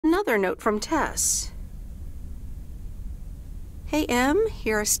another note from Tess. Hey, Em,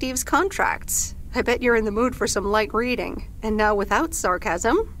 here are Steve's contracts. I bet you're in the mood for some light reading. And now without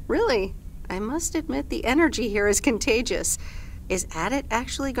sarcasm, really. I must admit the energy here is contagious. Is Addit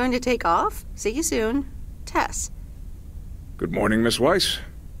actually going to take off? See you soon. Tess. Good morning, Miss Weiss.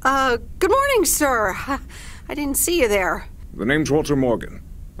 Good morning, sir. I didn't see you there. The name's Walter Morgan.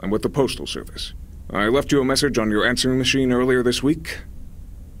 I'm with the Postal Service. I left you a message on your answering machine earlier this week.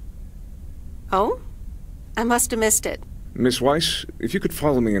 Oh? I must have missed it. Miss Weiss, if you could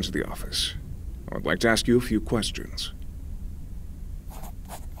follow me into the office. I'd like to ask you a few questions.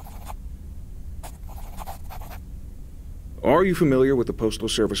 Are you familiar with the Postal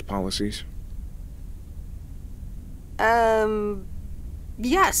Service policies?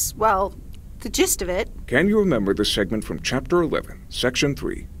 Yes, well, the gist of it. Can you remember the segment from Chapter 11, Section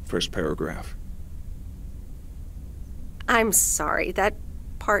 3, first paragraph? I'm sorry, that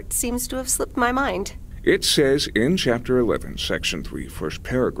part seems to have slipped my mind. It says in Chapter 11, Section 3, first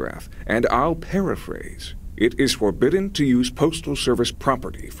paragraph, and I'll paraphrase, it is forbidden to use Postal Service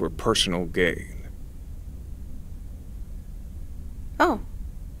property for personal gain. Oh,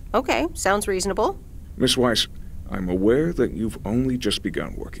 okay, sounds reasonable. Miss Weiss, I'm aware that you've only just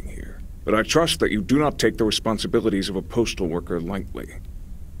begun working here, but I trust that you do not take the responsibilities of a postal worker lightly.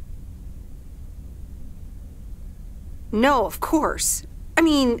 No, of course. I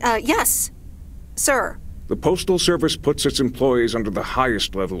mean, yes, sir. The Postal Service puts its employees under the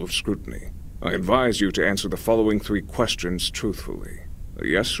highest level of scrutiny. I advise you to answer the following 3 questions truthfully. A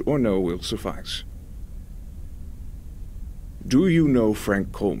yes or no will suffice. Do you know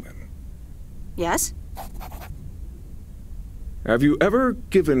Frank Coleman? Yes? Have you ever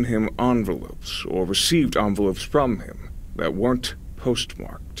given him envelopes or received envelopes from him that weren't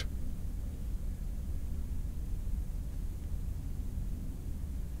postmarked?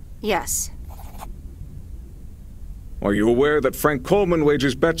 Yes. Are you aware that Frank Coleman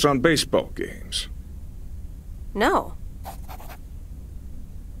wages bets on baseball games? No.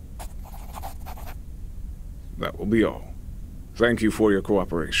 That will be all. Thank you for your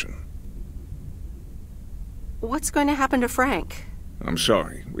cooperation. What's going to happen to Frank? I'm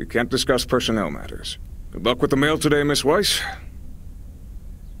sorry, we can't discuss personnel matters. Good luck with the mail today, Miss Weiss.